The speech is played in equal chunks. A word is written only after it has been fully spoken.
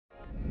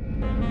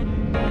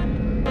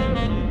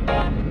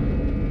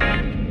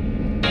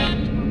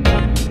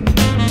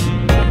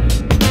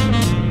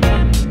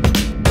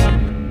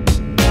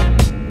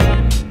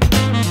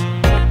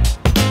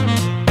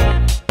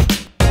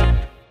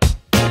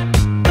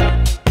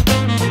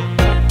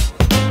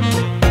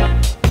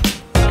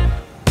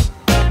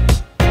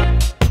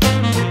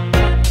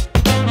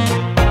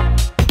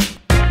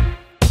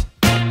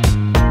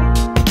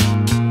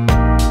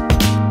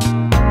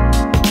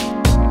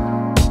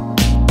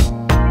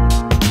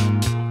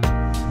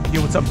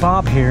what's up?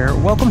 Bob here.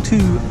 Welcome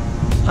to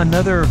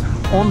another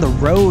on the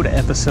road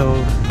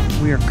episode.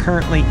 We are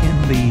currently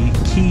in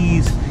the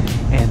Keys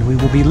and we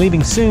will be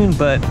leaving soon,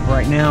 but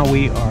right now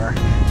we are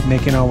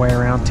making our way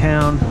around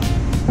town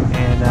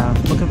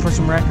and looking for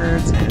some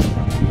records and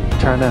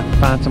trying to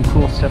find some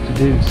cool stuff to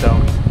do. So,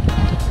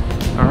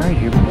 all right,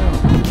 here we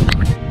go.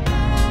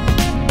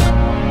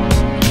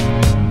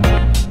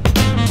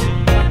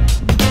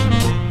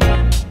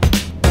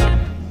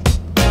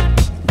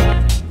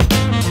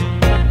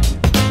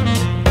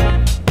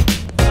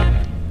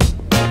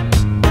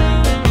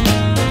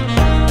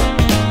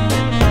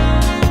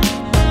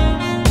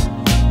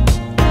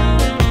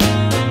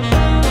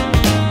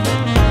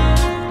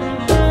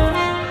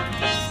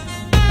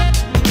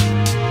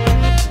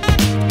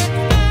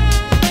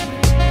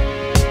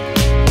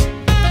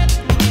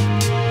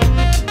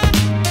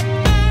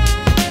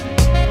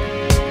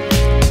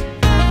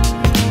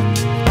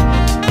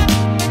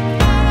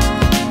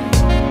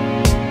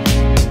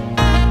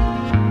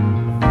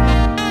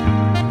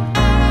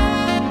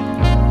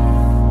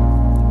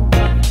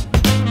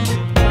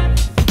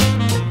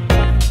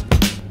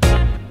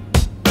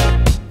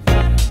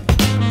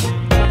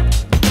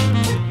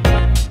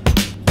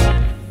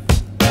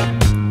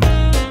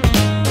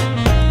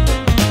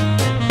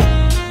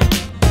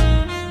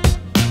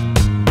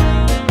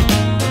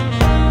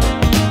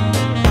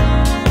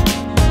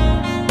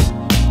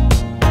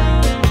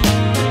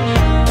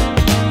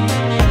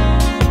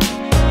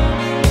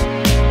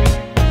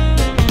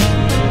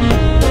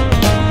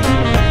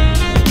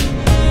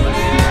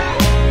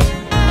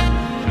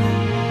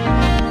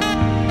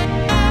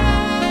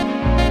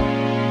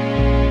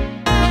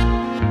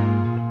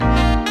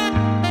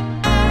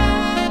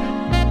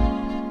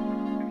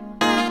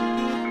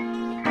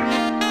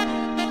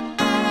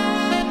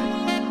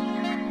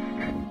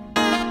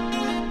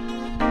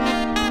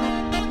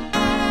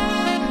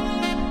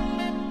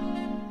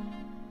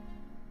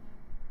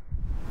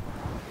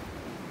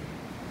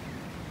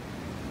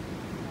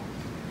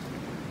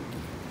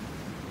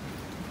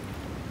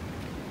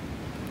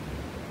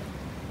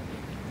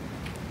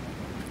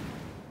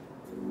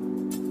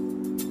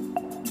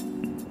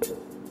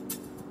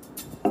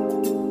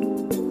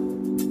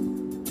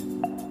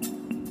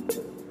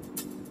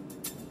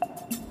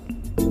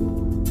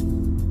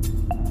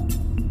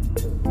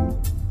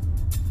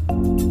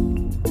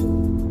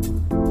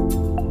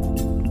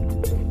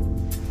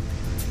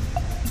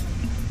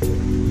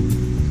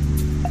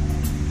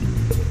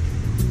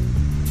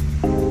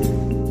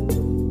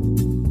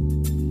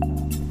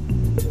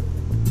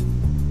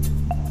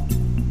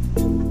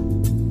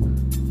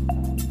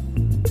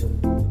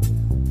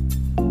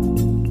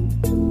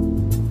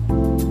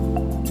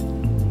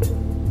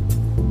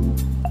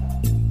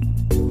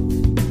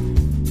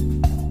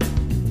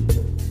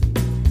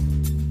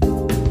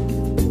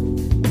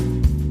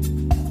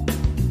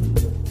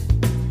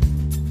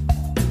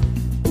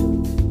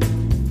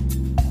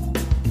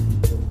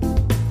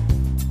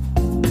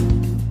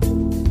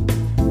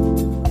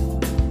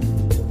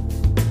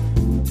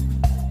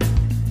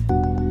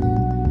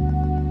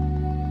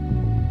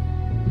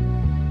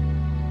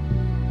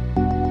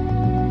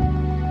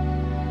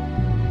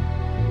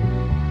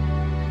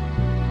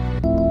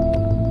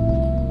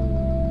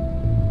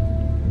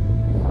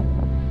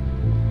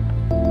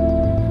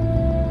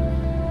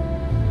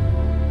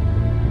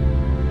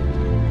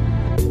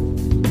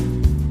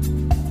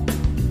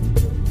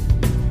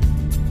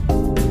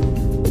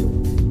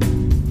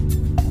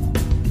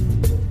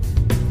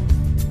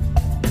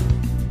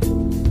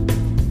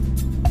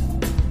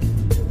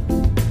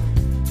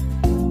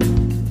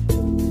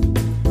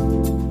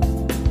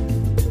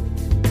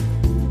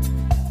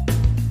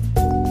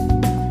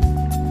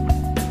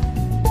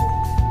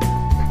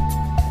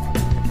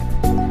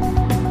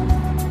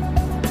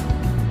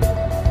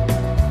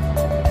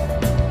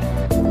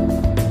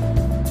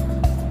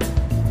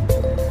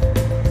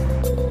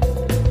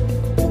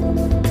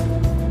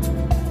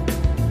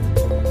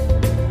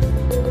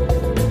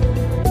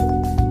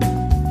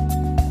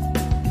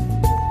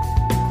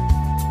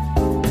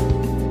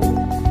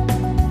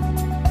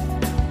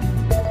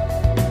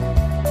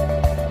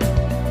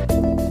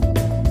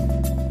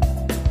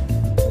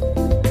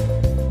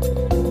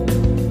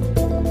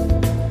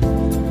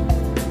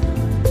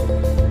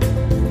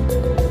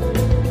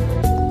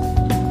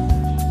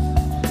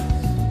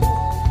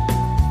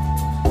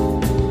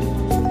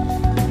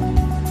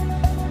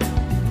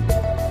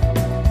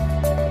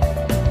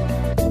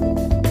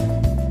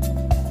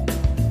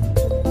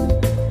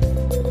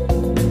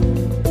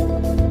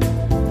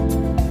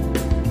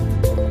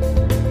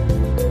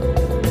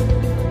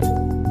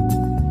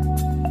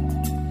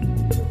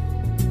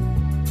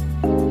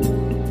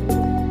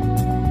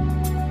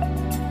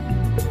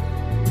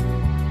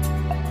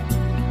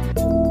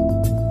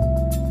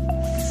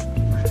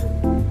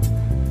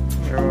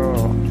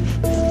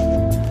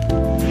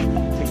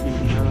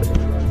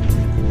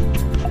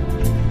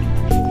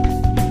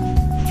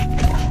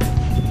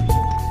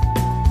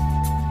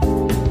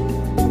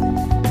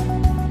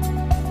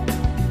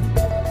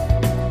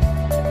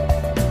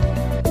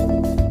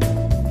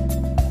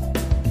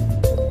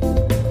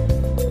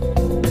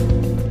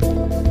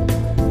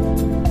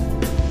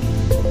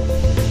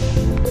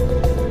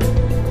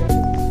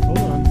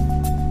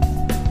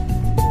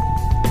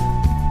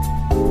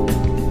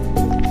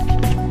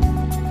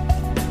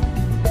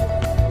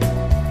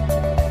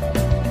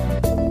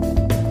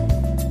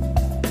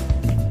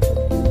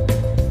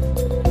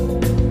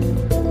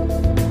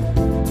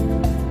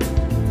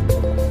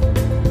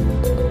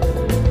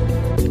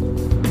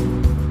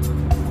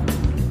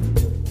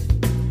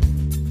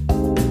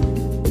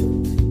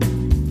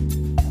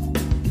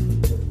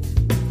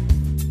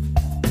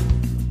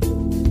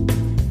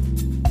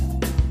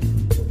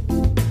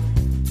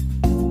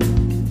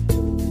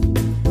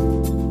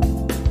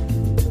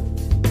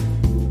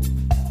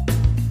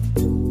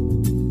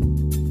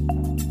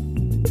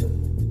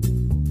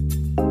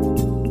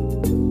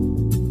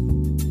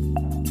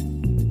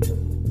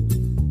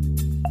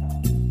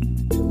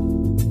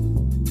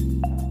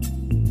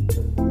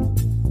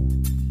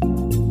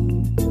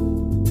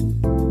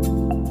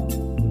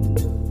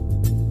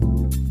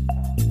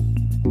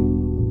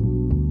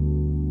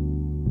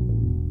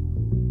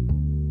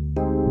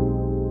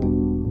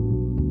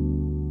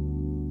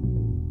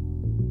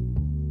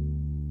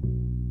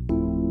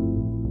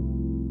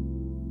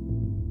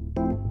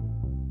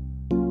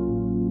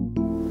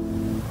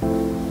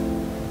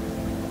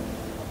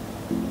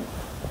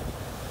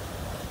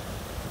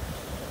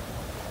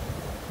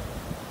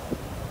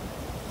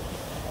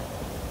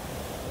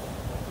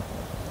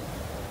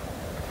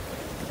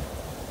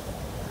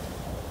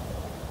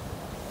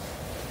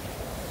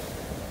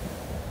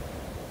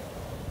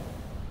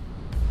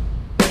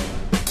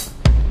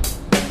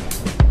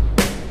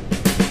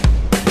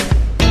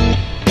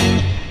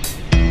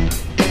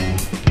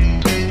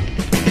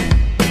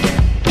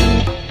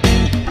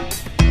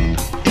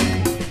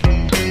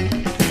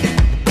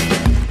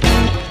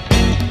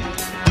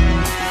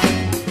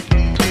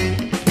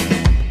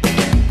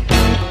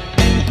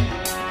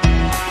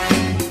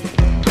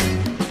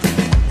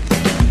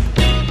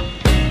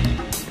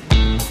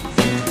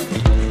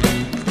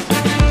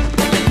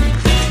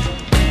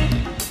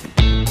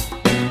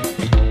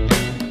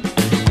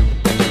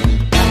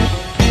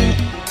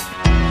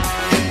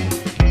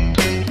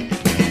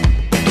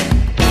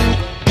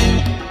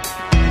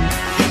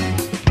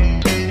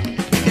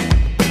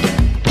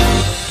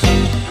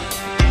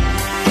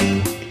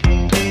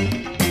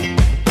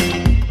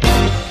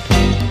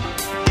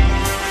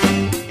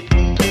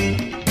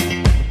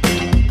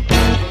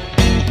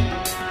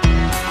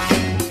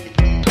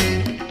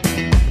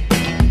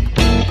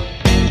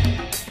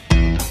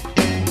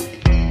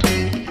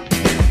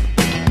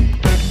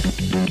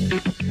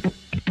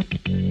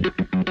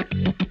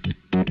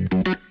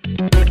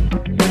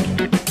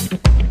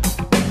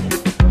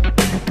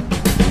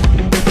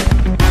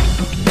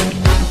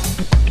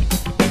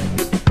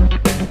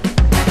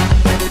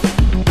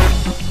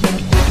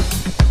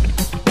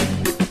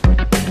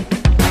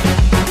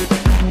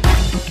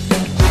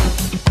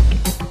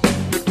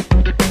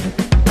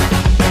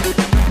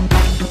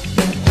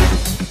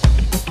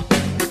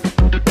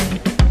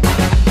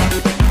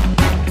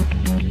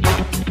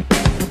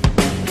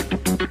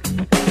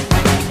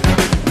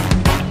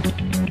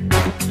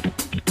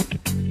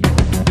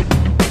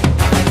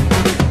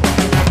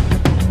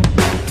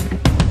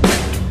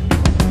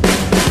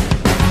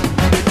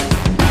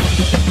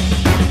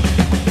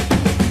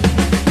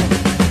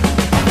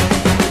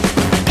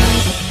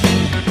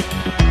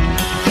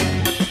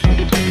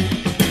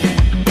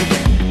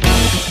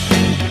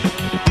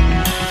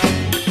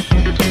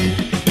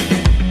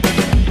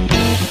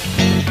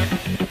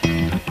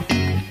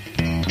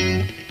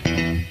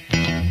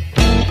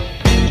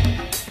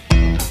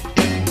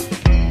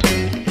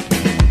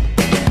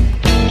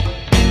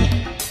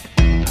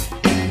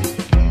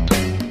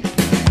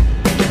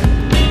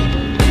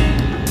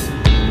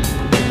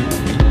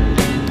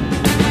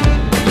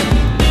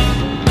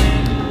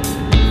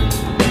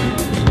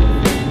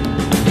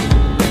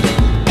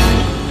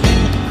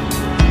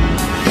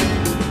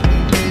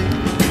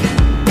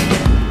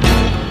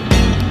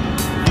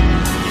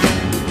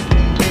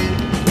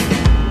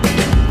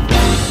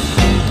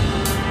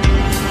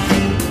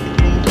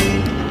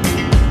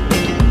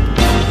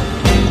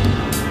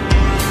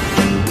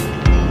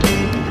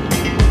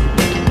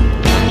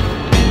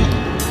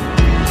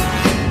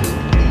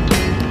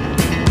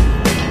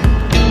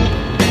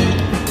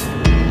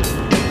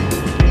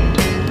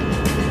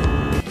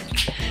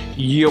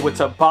 Yo, what's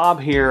up? Bob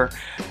here.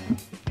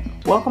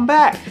 Welcome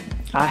back.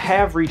 I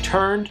have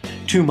returned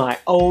to my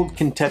old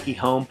Kentucky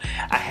home.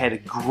 I had a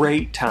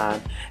great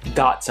time,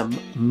 got some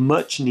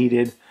much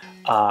needed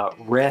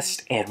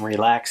rest and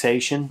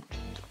relaxation.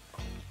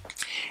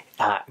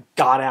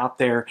 Got out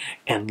there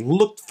and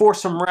looked for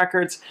some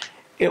records.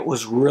 It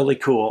was really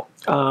cool.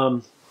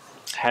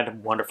 Had a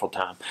wonderful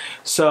time.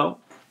 So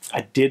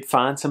I did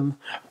find some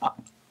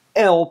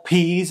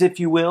LPs, if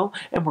you will,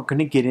 and we're going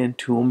to get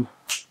into them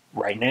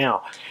right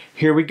now.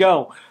 Here we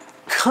go.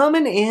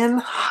 Coming in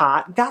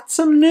hot. Got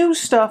some new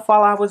stuff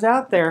while I was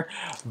out there.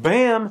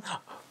 Bam.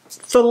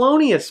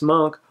 Thelonious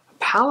Monk.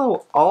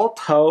 Palo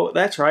Alto.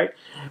 That's right.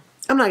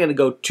 I'm not going to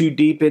go too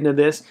deep into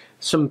this.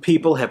 Some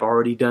people have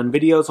already done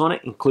videos on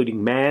it,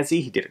 including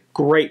Mazzy. He did a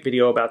great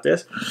video about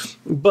this.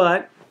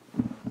 But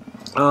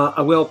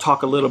I will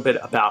talk a little bit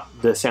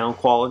about the sound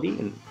quality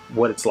and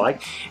what it's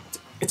like.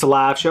 It's a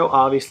live show,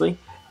 obviously,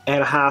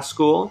 at a high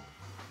school.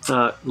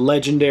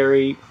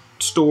 Legendary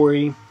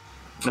story.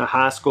 A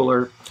high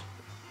schooler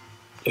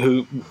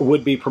who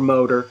would be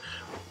promoter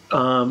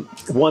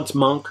wants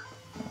Monk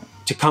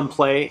to come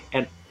play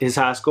at his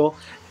high school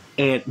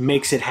and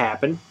makes it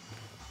happen.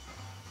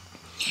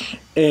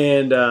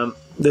 And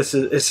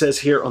it says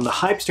here on the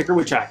hype sticker,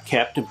 which I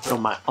kept and put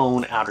on my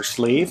own outer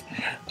sleeve,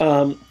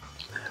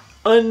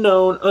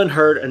 unknown,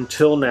 unheard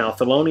until now.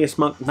 Thelonious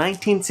Monk,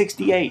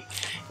 1968.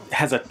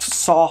 Has a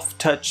soft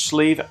touch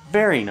sleeve,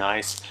 very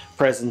nice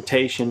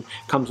presentation.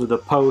 Comes with a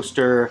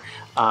poster,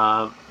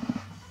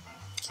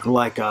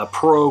 like a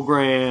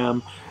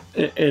program,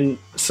 and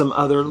some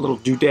other little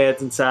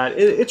doodads inside.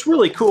 It's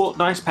really cool,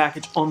 nice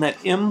package on that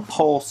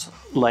Impulse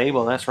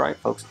label. That's right,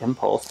 folks,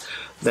 Impulse,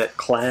 that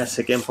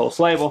classic Impulse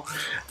label.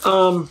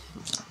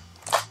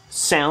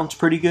 Sounds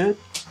pretty good.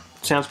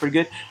 Sounds pretty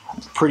good.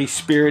 Pretty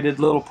spirited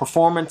little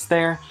performance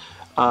there.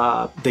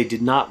 They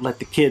did not let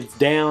the kids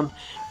down.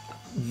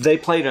 They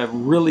played a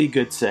really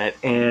good set,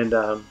 and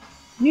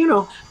you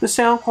know, the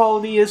sound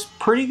quality is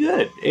pretty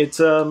good.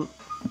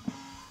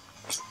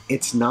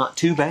 It's not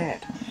too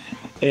bad.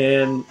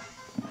 And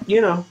you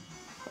know,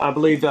 I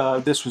believe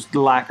this was the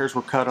lacquers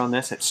were cut on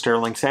this at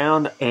Sterling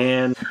Sound,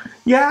 and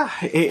yeah,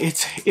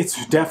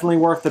 it's definitely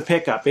worth the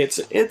pickup. It's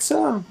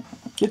a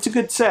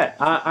good set.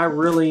 I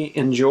really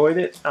enjoyed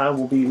it. I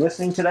will be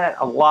listening to that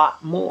a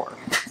lot more.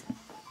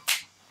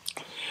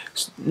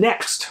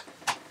 Next,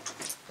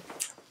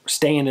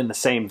 staying in the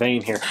same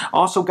vein here.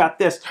 Also got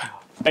this.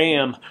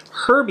 Bam,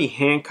 Herbie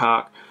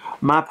Hancock.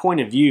 My point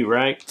of view,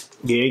 right?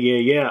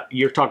 Yeah.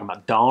 You're talking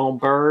about Donald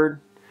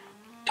Byrd,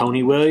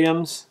 Tony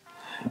Williams,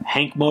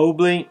 Hank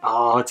Mobley.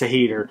 Oh, it's a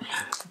heater.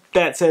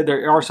 That said,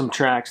 there are some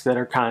tracks that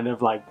are kind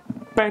of like,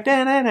 you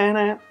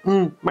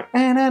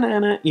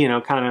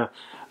know, kind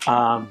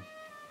of,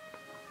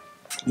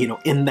 you know,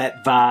 in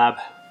that vibe,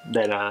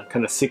 that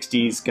kind of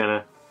 60s kind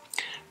of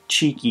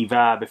cheeky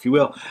vibe, if you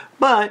will.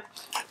 But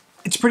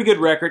it's a pretty good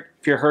record.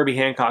 If you're a Herbie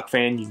Hancock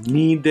fan, you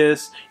need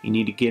this. You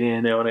need to get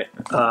in on it.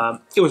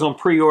 It was on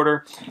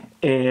pre-order,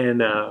 and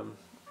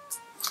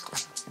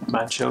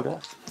mine showed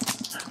up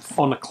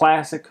on the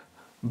classic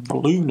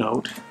Blue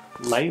Note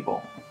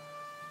label.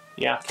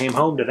 Yeah, came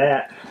home to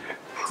that.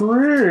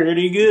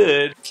 Pretty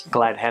good.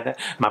 Glad to have that.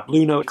 My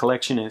Blue Note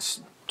collection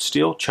is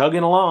still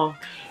chugging along,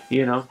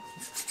 you know.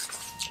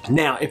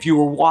 Now, if you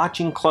were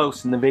watching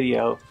close in the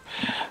video,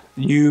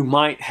 you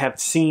might have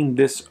seen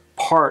this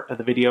part of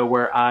the video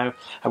where I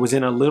was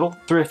in a little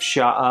thrift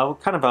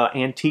shop, kind of an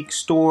antique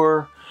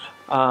store.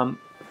 Allow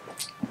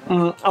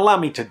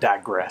me to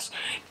digress.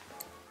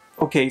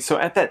 Okay, so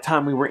at that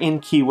time we were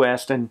in Key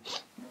West, and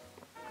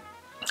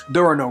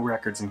there are no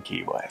records in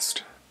Key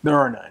West. There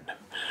are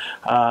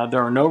none.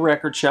 There are no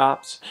record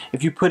shops.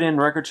 If you put in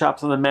record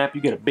shops on the map,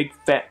 you get a big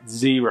fat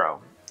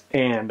 0.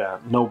 And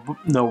no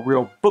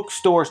real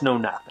bookstores, no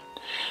nothing.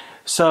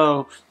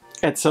 So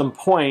at some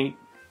point,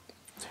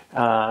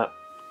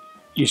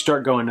 you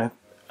start going to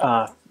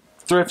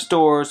thrift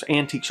stores,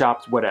 antique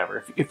shops,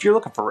 whatever. If you're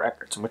looking for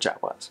records, which I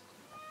was.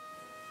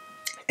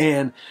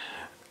 And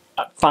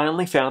I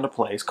finally found a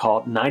place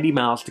called 90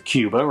 Miles to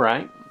Cuba,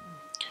 right?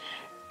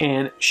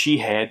 And she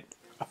had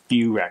a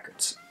few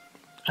records.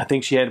 I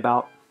think she had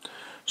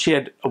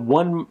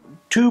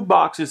two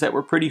boxes that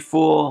were pretty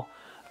full,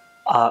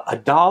 a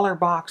dollar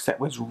box that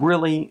was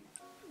really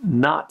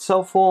not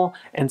so full,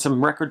 and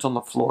some records on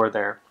the floor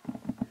there.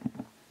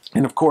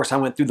 And of course, I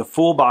went through the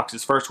full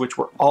boxes first, which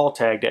were all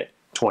tagged at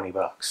 20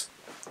 bucks,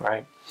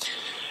 right?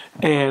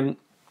 And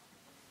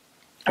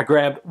I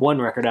grabbed one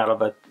record out of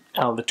the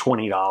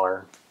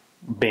 $20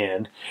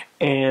 bin,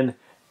 and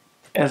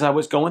as I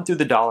was going through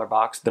the dollar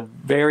box, the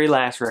very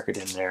last record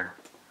in there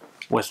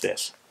was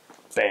this.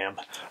 Bam.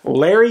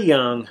 Larry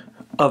Young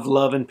of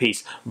Love and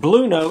Peace.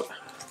 Blue Note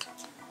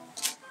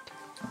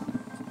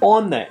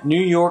on that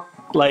New York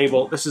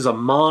label. This is a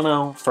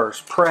mono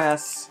first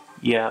press.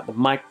 Yeah, the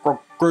micro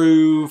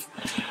groove,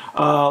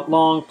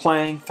 long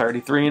playing,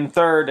 33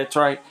 1/3, that's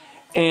right.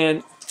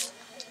 And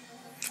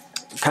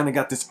kind of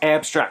got this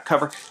abstract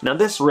cover. Now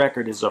this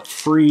record is a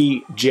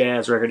free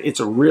jazz record. It's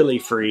a really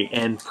free,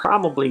 and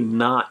probably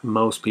not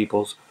most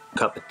people's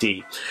cup of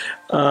tea.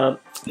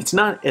 It's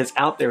not as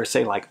out there as,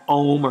 say, like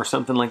Ohm or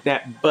something like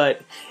that,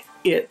 but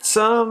it's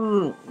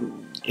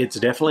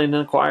definitely an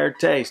acquired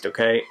taste,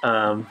 okay?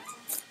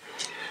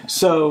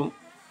 So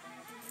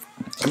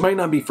it might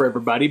not be for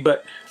everybody,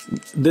 but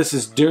this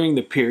is during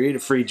the period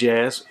of free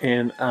jazz,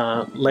 and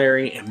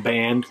Larry and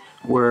band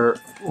were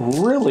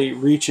really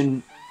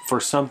reaching for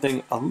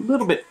something a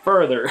little bit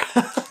further.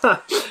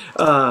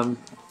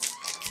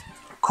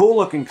 Cool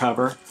looking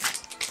cover,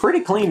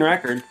 pretty clean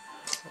record.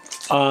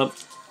 I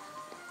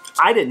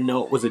didn't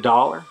know it was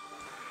 $1.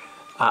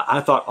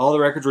 I thought all the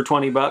records were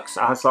 20 bucks.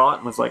 I saw it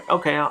and was like,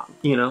 okay,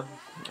 you know,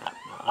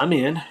 I'm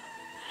in.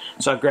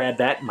 So I grabbed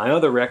that, my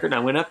other record, and I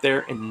went up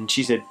there, and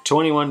she said,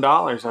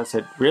 $21. I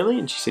said, really?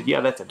 And she said, yeah,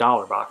 that's a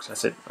 $1 box. I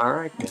said, all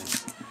right then.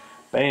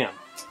 Bam.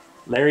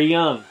 Larry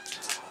Young,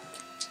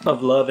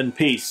 of Love and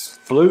Peace.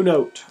 Blue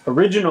Note,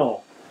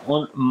 original,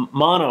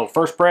 mono,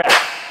 first press.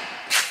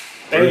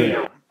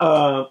 Bam.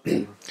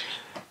 The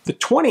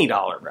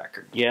 $20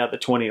 record. Yeah, the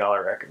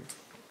 $20 record.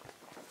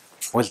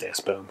 What's this?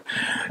 Boom.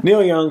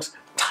 Neil Young's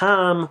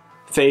Time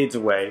Fades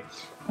Away.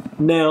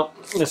 Now,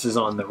 this is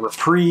on the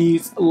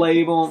Reprise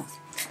label.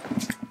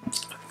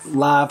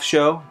 Live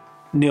show.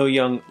 Neil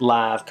Young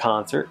live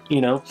concert,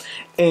 you know.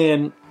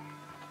 And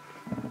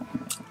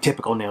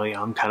typical Neil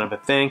Young kind of a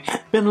thing.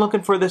 Been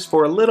looking for this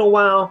for a little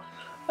while.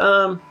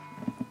 I've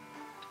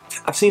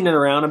seen it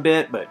around a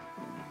bit, but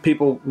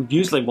people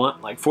usually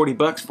want like 40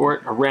 bucks for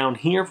it around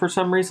here for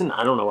some reason.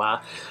 I don't know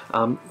why.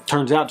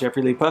 Turns out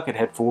Jeffrey Lee Puckett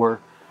had 4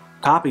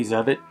 copies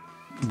of it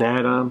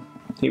that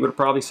he would have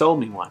probably sold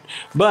me one.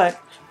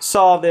 But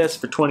saw this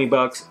for 20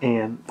 bucks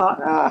and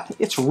thought,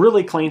 it's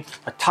really clean.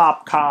 A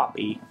top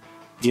copy,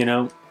 you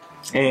know.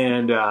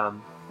 And I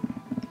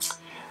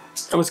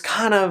was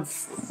kind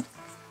of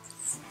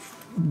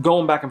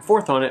going back and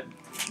forth on it.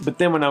 But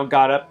then when I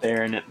got up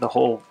there and the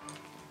whole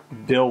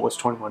bill was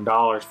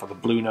 $21 for the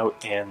Blue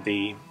Note and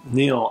the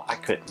Neil, I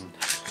couldn't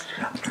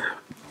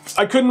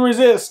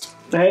resist.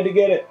 I had to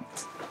get it.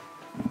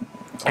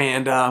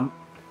 And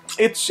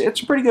it's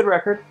a pretty good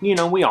record. You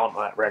know, we all know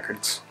that record.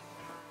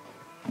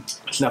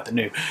 It's nothing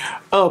new.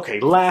 Okay,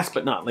 last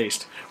but not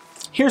least,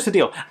 here's the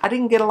deal. I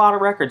didn't get a lot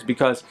of records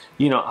because,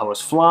 you know, I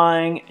was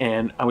flying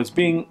and I was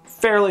being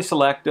fairly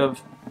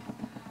selective.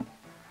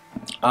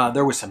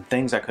 There were some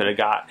things I could have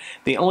got.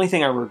 The only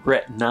thing I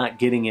regret not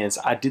getting is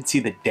I did see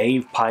the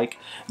Dave Pike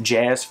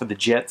Jazz for the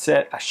Jet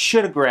Set. I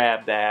should have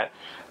grabbed that,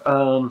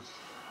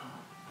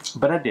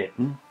 but I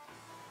didn't.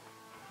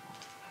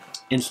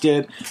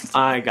 Instead,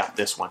 I got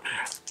this one.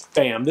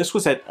 Bam. This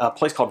was at a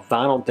place called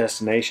Vinyl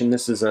Destination.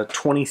 This is a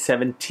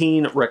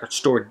 2017 Record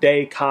Store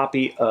Day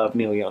copy of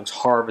Neil Young's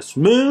Harvest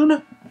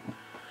Moon,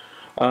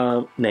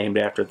 named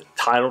after the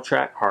title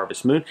track,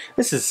 Harvest Moon.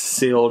 This is a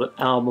sealed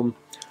album.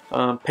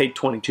 Paid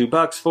 22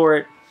 bucks for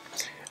it.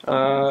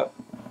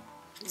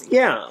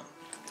 Yeah.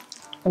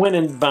 Went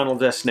in Vinyl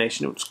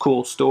Destination. It was a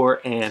cool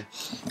store, and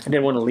I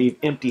didn't want to leave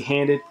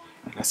empty-handed.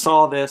 And I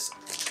saw this.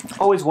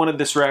 Always wanted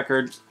this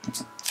record.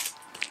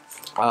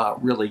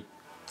 Really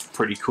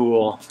pretty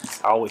cool.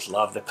 I always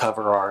love the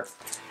cover art.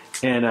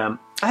 And I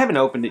haven't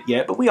opened it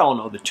yet, but we all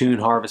know the tune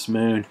Harvest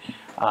Moon.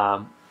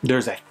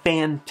 There's a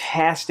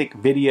fantastic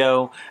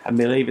video. I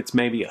believe it's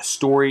maybe a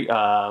story,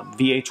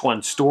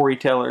 VH1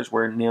 Storytellers,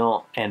 where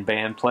Neil and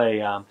band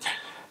play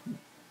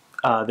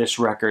this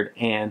record.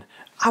 And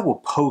I will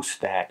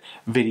post that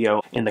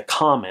video in the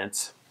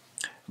comments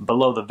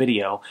below the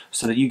video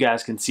so that you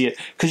guys can see it.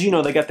 Because, you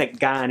know, they got that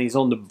guy and he's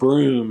on the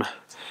broom.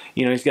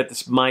 You know, he's got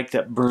this mic'd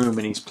up broom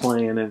and he's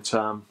playing. And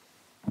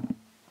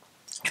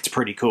it's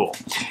pretty cool.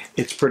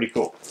 It's pretty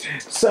cool.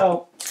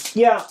 So,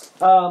 yeah.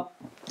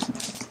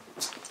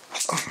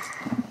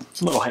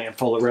 Little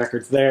handful of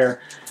records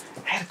there.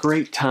 Had a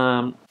great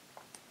time.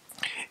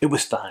 It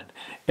was fun.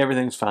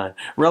 Everything's fine.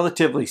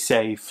 Relatively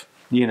safe,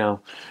 you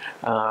know.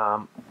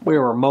 We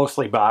were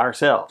mostly by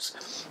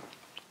ourselves.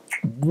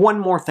 One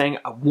more thing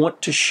I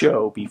want to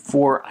show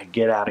before I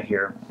get out of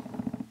here.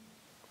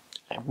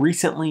 I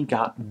recently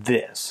got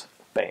this.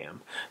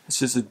 Bam.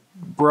 This is a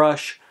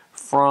brush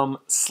from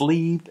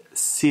Sleeve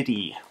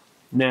City.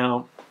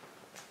 Now,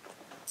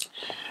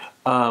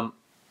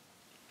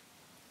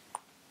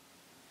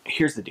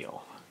 here's the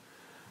deal.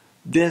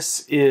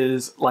 This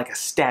is like a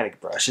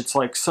static brush. It's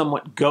like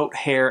somewhat goat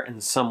hair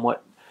and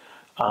somewhat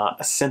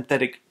a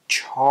synthetic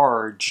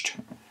charged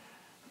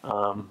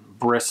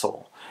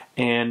bristle.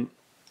 And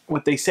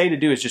what they say to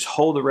do is just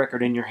hold the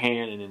record in your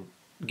hand and then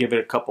give it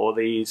a couple of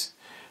these,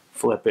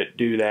 flip it,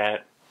 do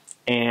that,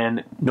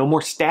 and no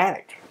more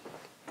static.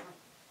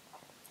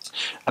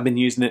 I've been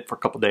using it for a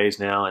couple days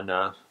now, and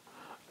I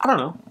don't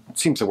know, it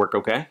seems to work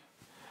okay.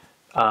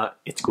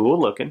 It's cool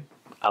looking.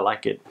 I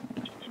like it.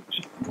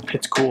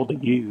 It's cool to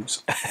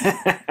use.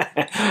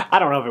 I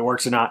don't know if it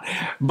works or not,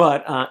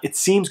 but it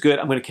seems good.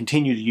 I'm going to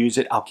continue to use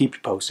it. I'll keep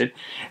you posted.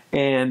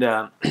 And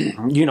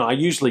you know, I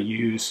usually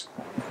use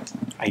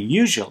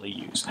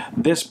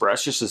this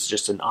brush. This is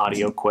just an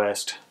Audio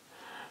Quest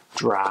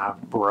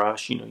drive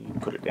brush. You know, you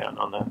put it down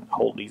on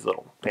hold these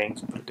little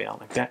things and put it down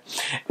like that.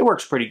 It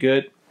works pretty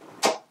good.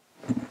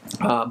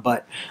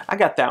 But I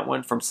got that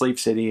one from Sleep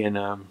City, and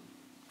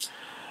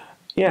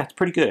yeah, it's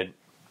pretty good.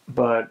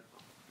 But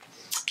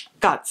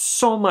got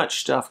so much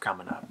stuff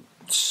coming up.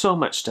 So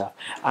much stuff.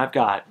 I've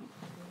got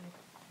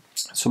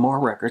some more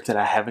records that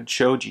I haven't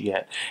showed you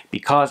yet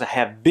because I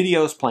have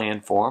videos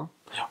planned for them.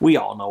 We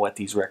all know what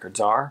these records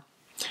are.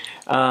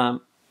 We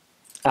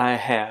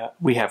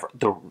have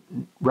the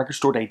Record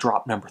Store Day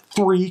drop number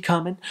 3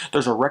 coming.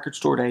 There's a Record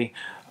Store Day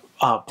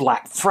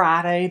Black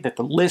Friday that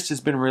the list has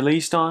been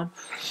released on.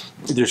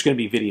 There's going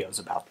to be videos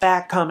about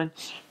that coming.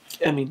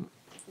 I mean,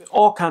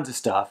 all kinds of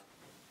stuff.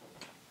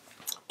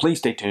 Please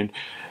stay tuned.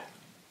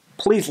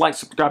 Please like,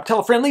 subscribe, tell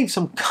a friend, leave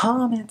some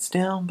comments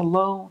down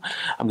below.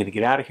 I'm going to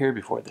get out of here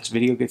before this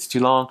video gets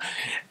too long.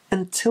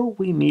 Until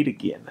we meet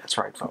again. That's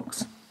right,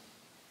 folks.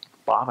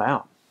 Bob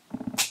out.